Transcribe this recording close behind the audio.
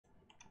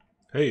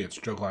Hey, it's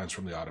Joe Glines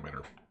from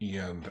the-automator,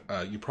 and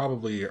you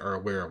probably are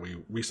aware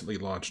we recently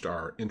launched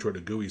our Intro to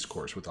GUIs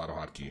course with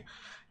AutoHotkey,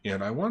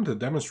 and I wanted to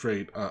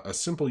demonstrate a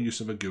simple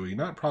use of a GUI,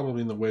 not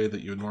probably in the way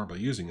that you're normally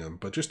using them,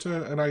 but just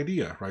an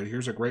idea, right?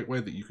 Here's a great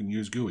way that you can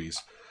use GUIs.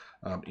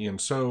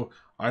 And so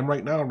I'm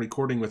right now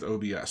recording with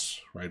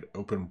OBS, right?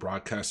 Open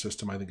Broadcast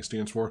System, I think it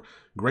stands for.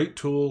 Great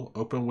tool,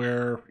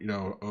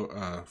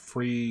 openware,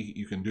 free.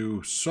 You can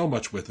do so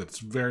much with it. It's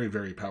very,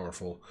 very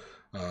powerful.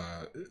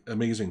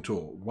 Amazing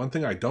tool. One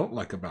thing I don't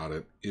like about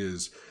it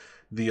is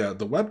the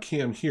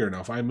webcam here.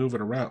 Now, if I move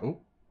it around, oh,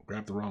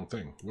 grab the wrong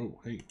thing.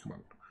 Whoa, hey, come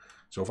on.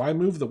 So if I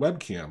move the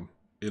webcam,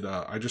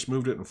 I just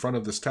moved it in front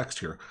of this text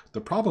here. The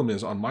problem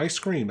is on my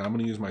screen, I'm going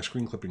to use my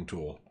screen clipping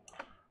tool,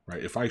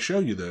 right? If I show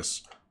you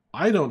this,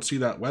 I don't see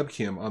that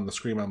webcam on the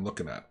screen I'm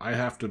looking at. I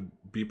have to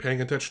be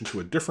paying attention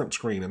to a different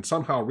screen and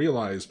somehow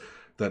realize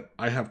that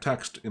I have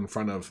text in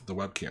front of the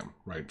webcam,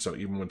 right? So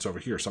even when it's over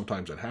here,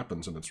 sometimes it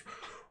happens and it's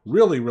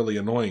really, really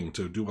annoying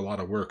to do a lot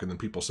of work and then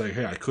people say,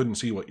 hey, I couldn't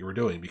see what you were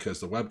doing because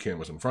the webcam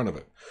was in front of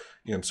it.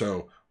 And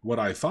so what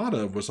I thought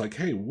of was like,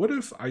 hey, what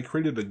if I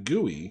created a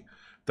GUI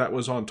that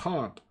was on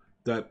top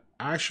that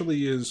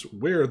actually is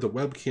where the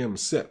webcam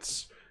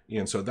sits?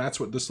 And so that's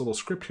what this little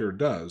script here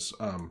does.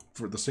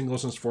 For the single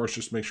instance force,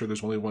 just make sure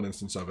there's only one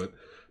instance of it.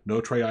 No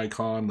tray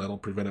icon, that'll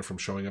prevent it from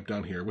showing up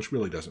down here, which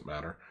really doesn't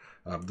matter.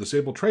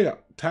 Disable tray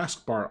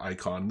taskbar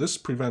icon, this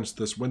prevents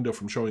this window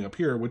from showing up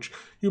here, which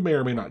you may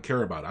or may not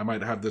care about. I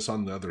might have this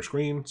on the other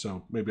screen,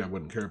 so maybe I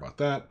wouldn't care about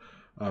that.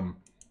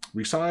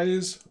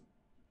 Resize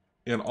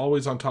and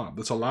always on top.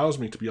 This allows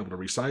me to be able to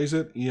resize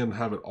it and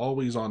have it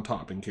always on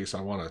top in case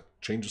I want to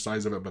change the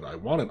size of it, but I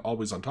want it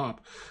always on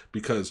top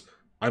because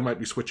I might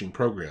be switching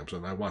programs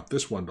and I want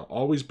this one to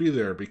always be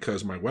there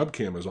because my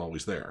webcam is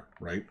always there,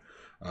 right?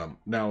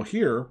 Now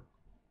here,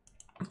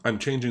 I'm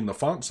changing the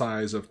font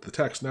size of the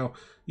text. Now,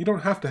 you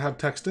don't have to have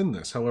text in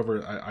this.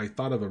 However, I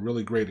thought of a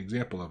really great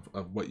example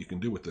of what you can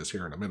do with this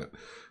here in a minute.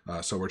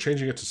 So we're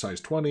changing it to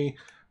size 20.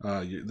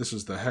 This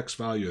is the hex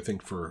value, I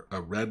think, for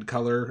a red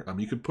color.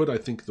 You could put, I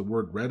think, the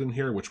word red in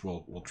here, which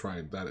we'll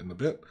try that in a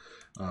bit.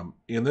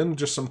 And then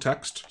just some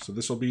text. So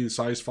this will be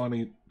size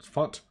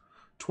font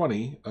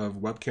 20 of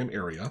webcam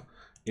area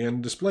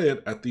and display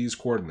it at these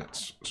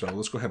coordinates. So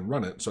let's go ahead and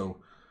run it. So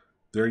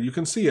there you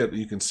can see it.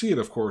 You can see it,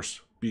 of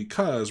course,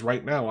 because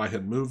right now I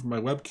had moved my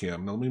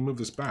webcam. Now let me move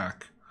this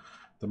back.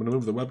 I'm going to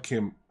move the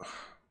webcam.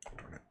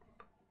 Darn it.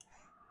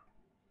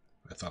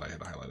 I thought I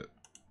had to highlight it.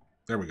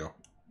 There we go.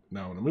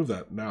 Now I'm going to move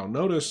that. Now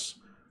notice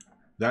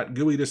that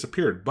GUI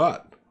disappeared,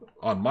 but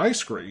on my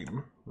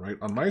screen, right,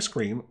 on my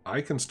screen,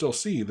 I can still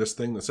see this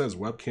thing that says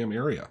webcam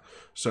area.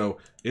 So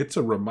it's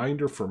a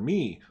reminder for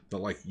me that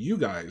like you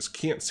guys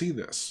can't see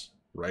this,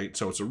 right?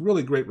 So it's a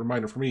really great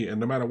reminder for me. And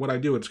no matter what I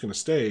do, it's going to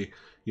stay,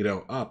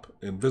 up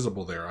and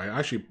visible there. I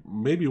actually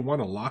maybe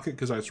want to lock it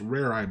because it's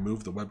rare I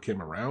move the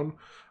webcam around,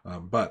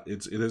 but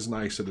it is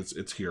nice that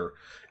it's here.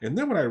 And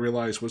then what I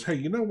realized was, hey,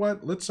 you know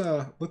what? Let's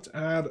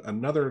add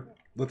another.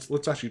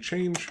 Let's actually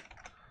change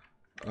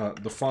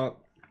the font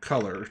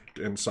color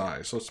and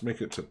size. So let's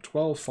make it to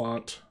 12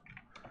 font,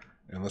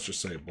 and let's just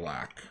say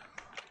black.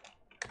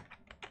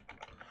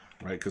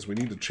 Right, because we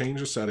need to change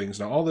the settings.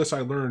 Now, all this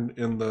I learned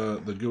in the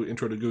GUI,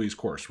 Intro to GUIs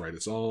course, right?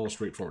 It's all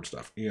straightforward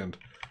stuff. And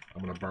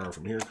I'm going to borrow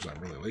from here because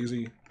I'm really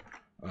lazy.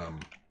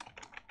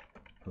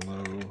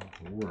 Hello,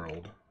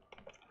 world.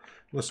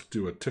 Let's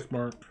do a tick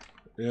mark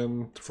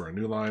in for a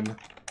new line.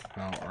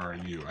 How are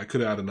you? I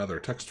could add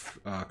another text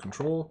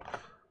control,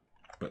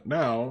 but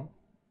now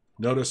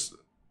notice,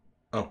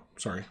 oh,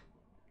 sorry.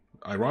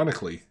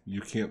 Ironically, you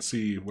can't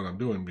see what I'm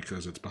doing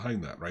because it's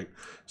behind that, right?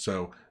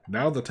 So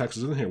now the text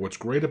is in here. What's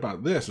great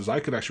about this is I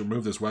could actually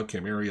remove this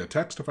webcam area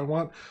text if I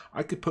want.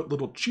 I could put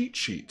little cheat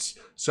sheets.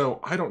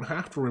 So I don't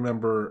have to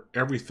remember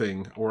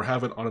everything or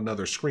have it on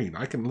another screen.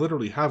 I can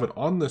literally have it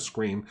on this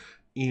screen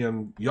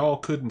and y'all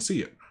couldn't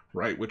see it,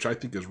 right? Which I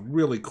think is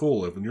really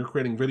cool. If when you're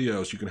creating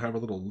videos, you can have a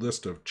little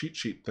list of cheat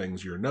sheet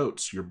things, your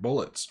notes, your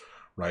bullets,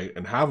 right?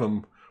 And have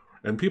them.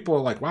 And people are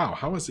like, wow,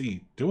 how is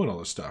he doing all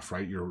this stuff,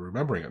 right? You're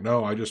remembering it.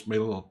 No, I just made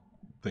a little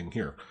thing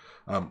here.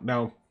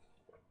 Now,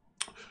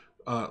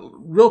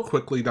 real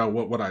quickly, now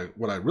what I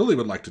really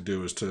would like to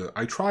do is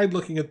I tried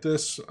looking at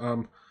this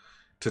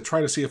to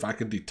try to see if I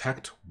can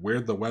detect where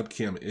the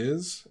webcam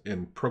is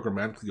and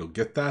programmatically go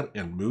get that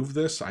and move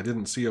this. I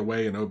didn't see a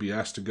way in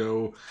OBS to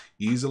go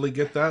easily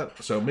get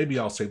that, so maybe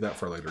I'll save that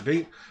for a later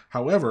date.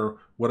 However,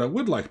 what I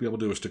would like to be able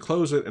to do is to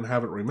close it and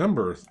have it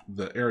remember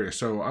the area.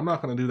 So I'm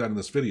not going to do that in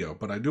this video,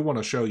 but I do want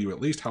to show you at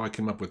least how I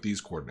came up with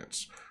these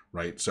coordinates,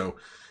 right? So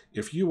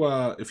if you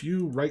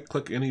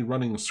right-click any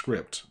running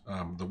script,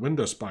 the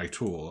Window Spy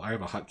tool, I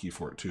have a hotkey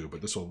for it too,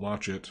 but this will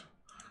launch it,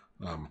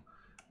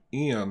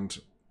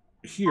 and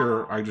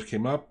here I just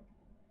came up.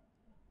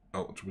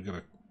 Oh, so we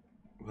gotta.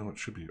 No, it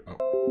should be. Oh,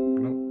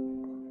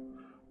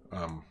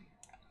 no.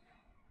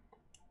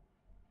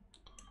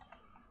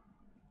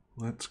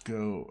 Let's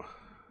go.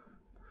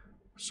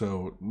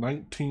 So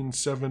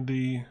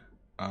 1970,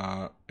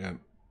 and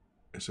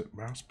is it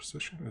mouse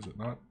position? Is it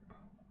not?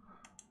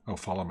 Oh,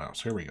 follow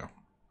mouse. Here we go.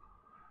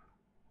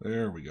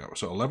 There we go.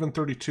 So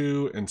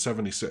 1132 and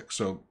 76.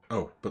 So,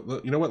 oh,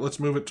 but you know what? Let's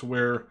move it to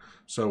where,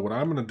 so what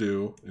I'm going to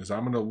do is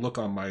I'm going to look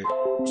on my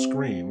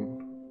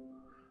screen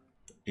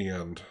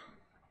and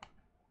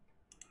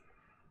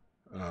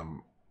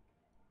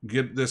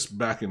get this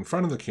back in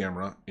front of the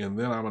camera, and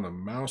then I'm going to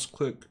mouse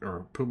click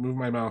or move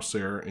my mouse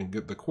there and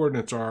get the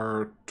coordinates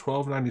are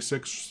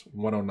 1296,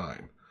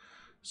 109.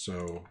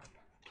 So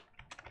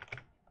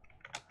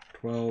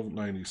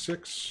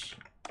 1296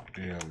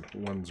 and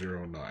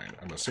 109. I'm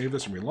going to save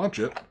this and relaunch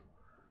it.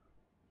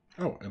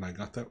 Oh, and I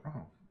got that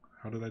wrong.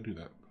 How did I do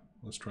that?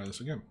 Let's try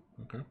this again.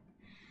 Okay.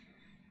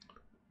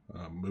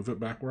 Move it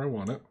back where I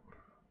want it.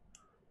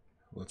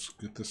 Let's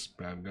get this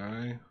bad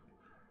guy.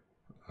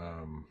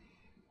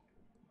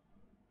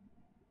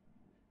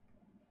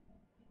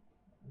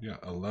 Yeah,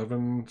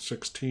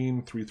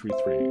 1116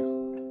 333.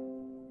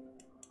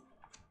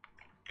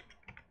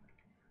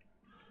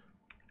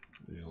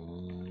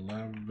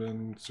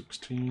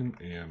 1116,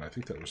 and I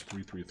think that was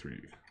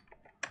 333.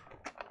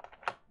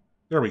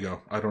 There we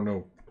go. I don't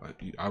know.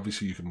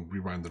 Obviously, you can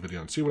rewind the video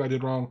and see what I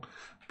did wrong,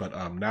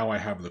 but now I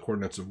have the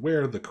coordinates of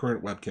where the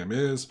current webcam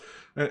is.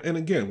 And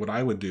again, what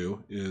I would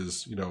do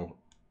is, you know,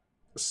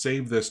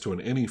 save this to an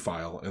any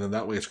file, and then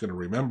that way it's going to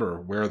remember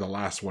where the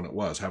last one it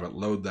was. Have it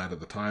load that at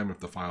the time if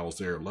the file's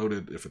there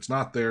loaded. If it's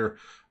not there,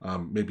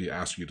 maybe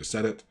ask you to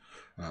set it.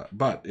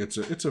 But it's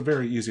a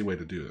very easy way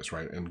to do this,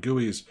 right? And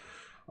GUIs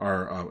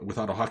are, with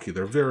AutoHotkey,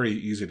 they're very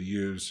easy to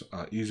use,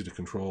 easy to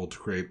control, to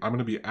create. I'm going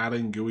to be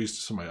adding GUIs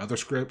to some of my other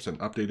scripts and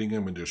updating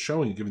them and just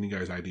showing, giving you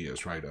guys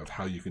ideas, right, of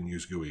how you can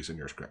use GUIs in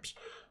your scripts.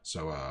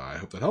 So I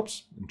hope that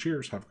helps, and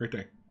cheers. Have a great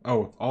day.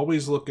 Oh,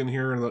 always look in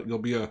here, and there'll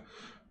be a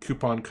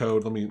coupon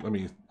code. Let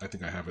me, I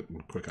think I have it in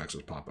quick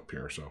access pop up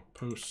here. So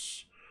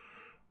posts,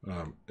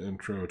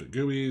 intro to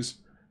GUIs.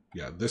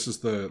 Yeah, this is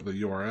the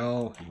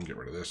URL. You can get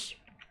rid of this.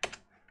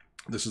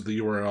 This is the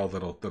URL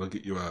that'll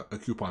get you a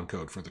coupon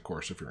code for the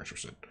course if you're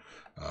interested.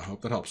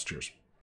 Hope that helps. Cheers.